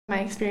My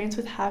experience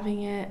with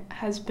having it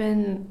has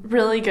been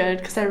really good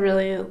because I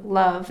really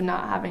love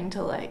not having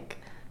to like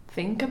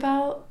think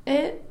about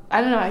it.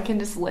 I don't know, I can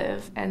just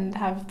live and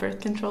have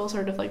birth control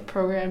sort of like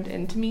programmed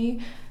into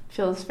me.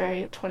 Feels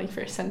very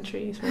 21st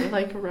century, sort of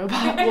like a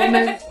robot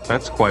woman.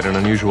 That's quite an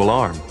unusual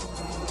arm.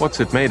 What's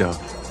it made of?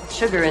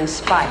 Sugar and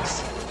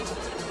spice.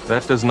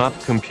 That does not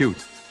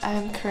compute.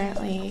 I'm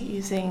currently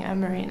using a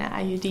Mirena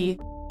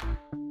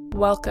IUD.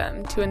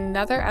 Welcome to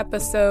another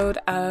episode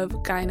of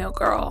Gyno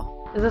Girl.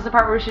 Is this the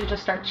part where we should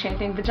just start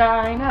chanting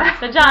vaginas,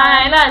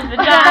 vaginas,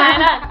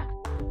 vaginas?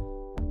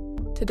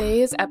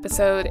 Today's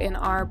episode in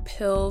our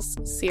Pills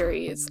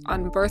series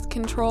on birth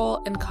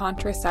control and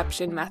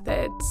contraception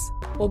methods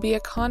will be a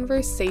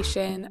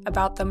conversation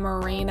about the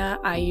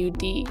Mirena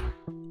IUD,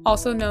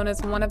 also known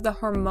as one of the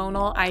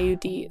hormonal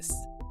IUDs.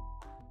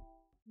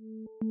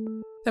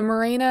 The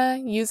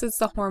Mirena uses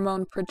the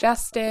hormone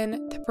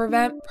progestin to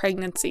prevent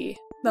pregnancy.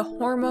 The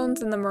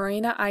hormones in the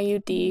Mirena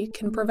IUD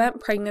can prevent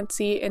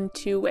pregnancy in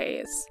two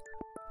ways.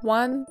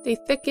 One, they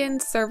thicken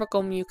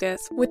cervical mucus,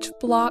 which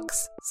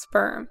blocks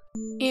sperm.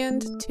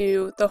 And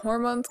two, the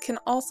hormones can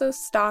also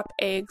stop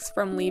eggs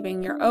from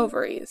leaving your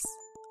ovaries,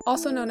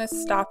 also known as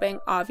stopping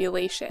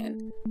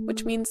ovulation,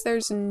 which means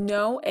there's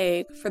no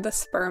egg for the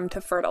sperm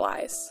to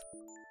fertilize.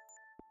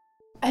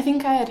 I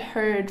think I had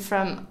heard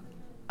from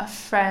a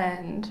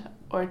friend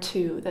or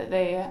two that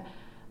they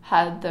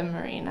had the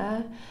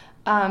Mirena.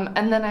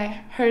 And then I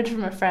heard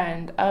from a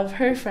friend of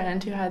her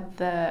friend who had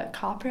the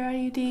copper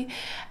IUD,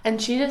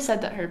 and she just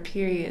said that her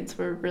periods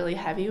were really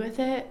heavy with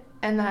it,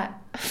 and that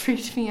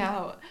freaked me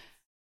out.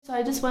 So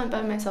I just went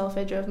by myself,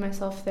 I drove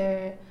myself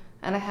there,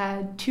 and I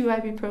had 2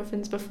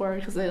 ibuprofens before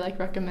because they like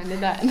recommended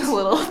that in a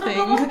little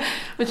thing,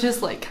 which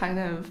is like kind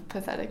of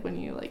pathetic when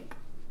you like,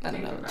 I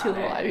don't know, 2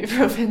 little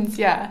ibuprofens,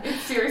 yeah.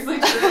 It's seriously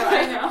true,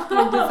 I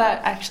know. Does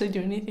that actually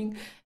do anything?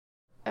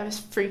 I was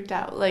freaked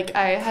out. Like,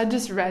 I had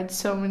just read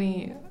so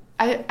many...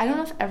 I don't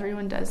know if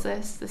everyone does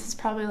this. This is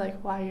probably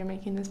like why you're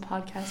making this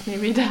podcast,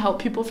 maybe to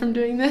help people from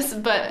doing this,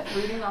 but...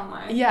 Reading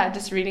online. Yeah,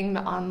 just reading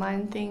the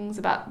online things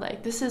about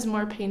like, this is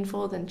more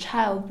painful than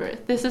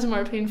childbirth. This is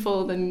more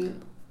painful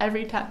than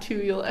every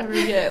tattoo you'll ever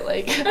get.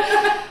 Like,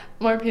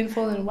 more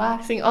painful than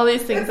waxing. All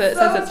these things that it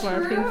says it's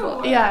more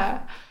painful.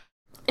 Yeah.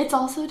 It's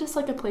also just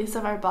like a place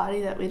of our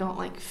body that we don't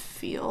like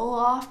feel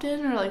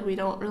often, or like we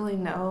don't really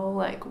know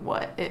like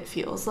what it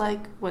feels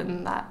like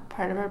when that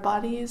part of our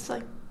body is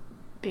like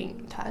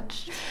being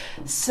touched.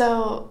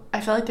 So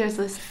I feel like there's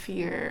this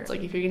fear,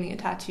 like if you're getting a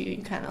tattoo,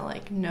 you kind of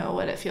like know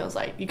what it feels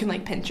like. You can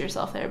like pinch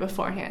yourself there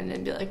beforehand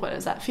and be like, what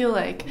does that feel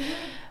like?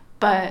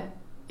 But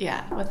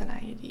yeah, with an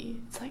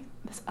IUD, it's like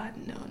this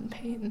unknown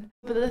pain.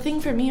 But the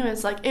thing for me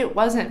was like, it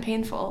wasn't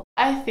painful.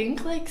 I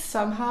think like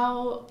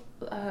somehow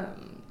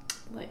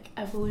like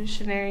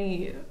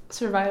evolutionary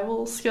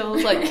survival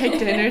skills like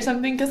kicked in or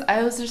something, because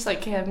I was just like,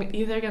 okay,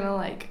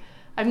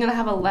 I'm gonna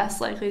have a less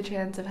likely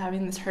chance of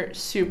having this hurt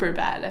super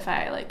bad if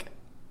I like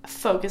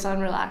focus on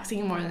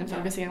relaxing more than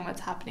focusing on what's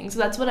happening. So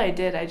that's what I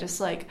did. I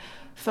just like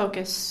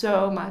focused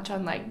so much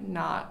on like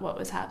not what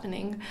was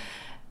happening,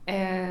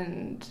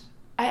 and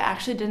I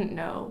actually didn't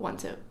know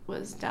once it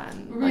was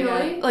done.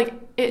 Really? Like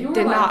it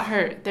did not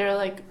hurt. They were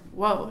like,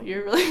 whoa,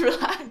 you're really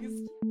relaxed.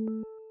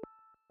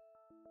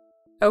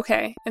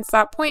 Okay, it's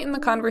that point in the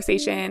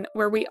conversation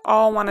where we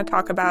all want to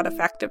talk about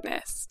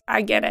effectiveness.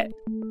 I get it.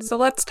 So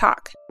let's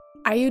talk.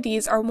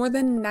 IUDs are more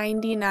than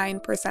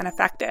 99%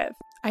 effective.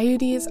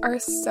 IUDs are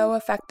so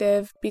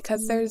effective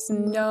because there's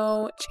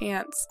no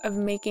chance of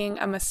making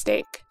a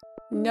mistake.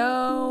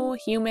 No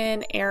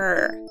human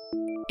error.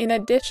 In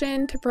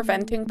addition to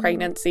preventing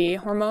pregnancy,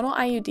 hormonal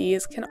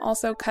IUDs can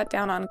also cut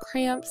down on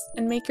cramps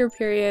and make your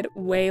period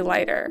way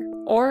lighter,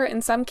 or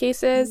in some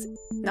cases,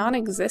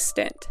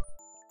 non-existent.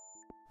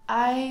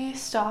 I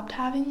stopped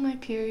having my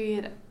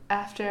period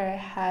after I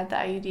had the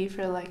IUD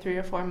for like 3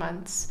 or 4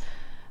 months.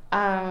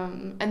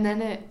 And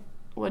then it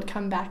would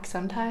come back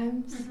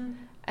sometimes. Mm-hmm.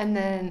 And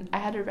then I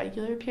had a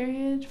regular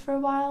period for a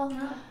while.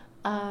 Yeah.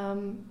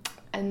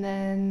 And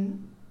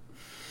then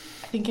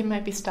I think it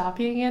might be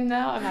stopping again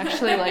now. I'm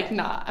actually like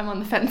not. I'm on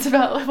the fence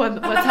about what's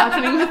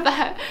happening with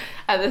that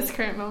at this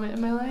current moment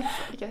in my life.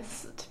 I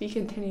guess to be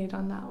continued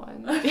on that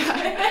one.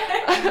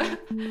 Yeah.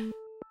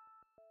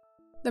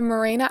 The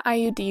Mirena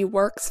IUD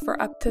works for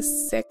up to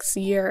 6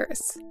 years.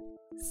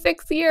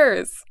 6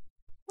 years!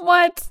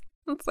 What?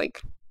 That's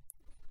like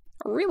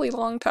a really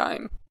long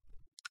time.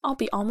 I'll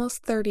be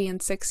almost 30 in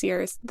 6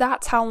 years.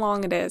 That's how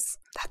long it is.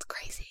 That's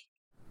crazy.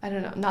 I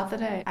don't know, not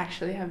that I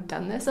actually have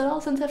done this at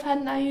all since I've had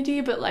an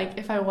IUD, but like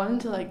if I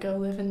wanted to like go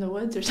live in the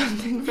woods or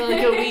something for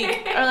like a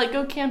week, or like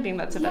go camping,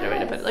 that's a better way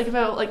to put it. Like if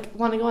I like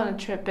want to go on a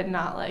trip and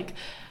not like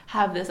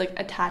have this like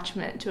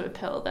attachment to a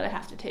pill that I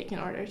have to take in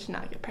order to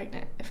not get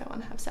pregnant if I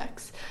want to have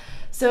sex.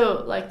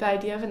 So like the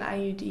idea of an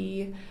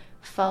IUD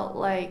felt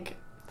like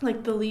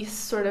the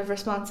least sort of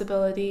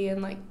responsibility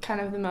and like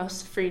kind of the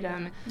most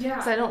freedom. Yeah.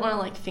 Because I don't want to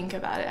like think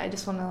about it. I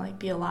just want to like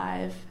be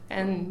alive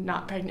and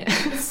not pregnant.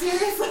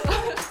 Seriously.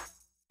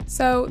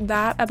 So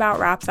that about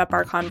wraps up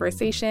our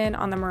conversation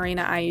on the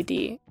Mirena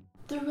IUD.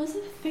 There was a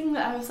thing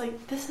that I was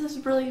like, this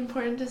is really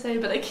important to say,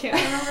 but I can't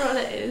remember what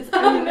it is.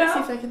 I'm gonna see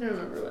if I can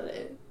remember what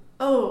it is.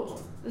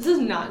 Oh, this is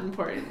not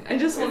important. I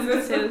just wanted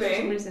to say this for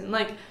some reason.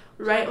 Like,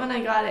 right when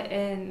I got it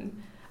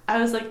in,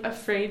 I was like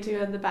afraid to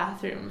go to the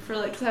bathroom for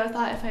like, because I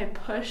thought if I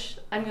push,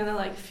 I'm gonna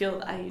like feel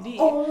the IUD.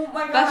 Oh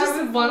my god. That's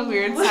just one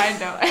weird side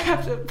note I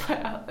have to put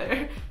out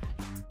there.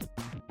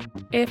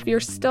 If you're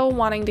still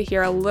wanting to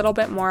hear a little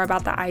bit more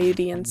about the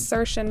IUD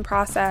insertion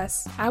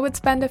process, I would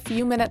spend a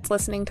few minutes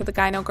listening to the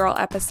Gyno Girl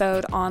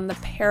episode on the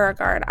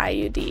Paragard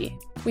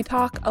IUD. We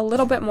talk a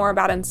little bit more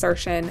about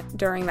insertion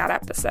during that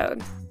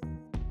episode.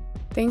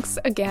 Thanks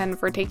again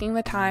for taking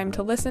the time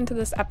to listen to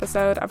this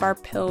episode of our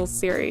Pills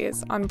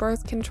series on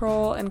birth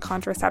control and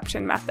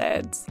contraception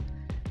methods.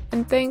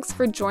 And thanks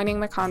for joining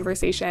the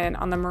conversation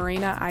on the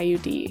Mirena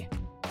IUD.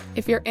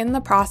 If you're in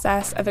the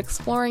process of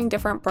exploring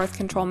different birth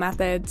control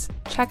methods,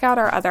 check out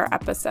our other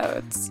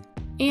episodes.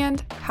 And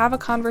have a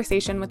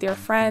conversation with your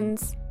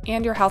friends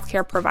and your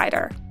healthcare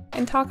provider,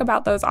 and talk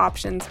about those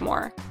options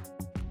more.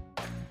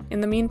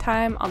 In the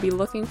meantime, I'll be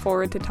looking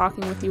forward to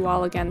talking with you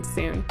all again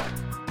soon.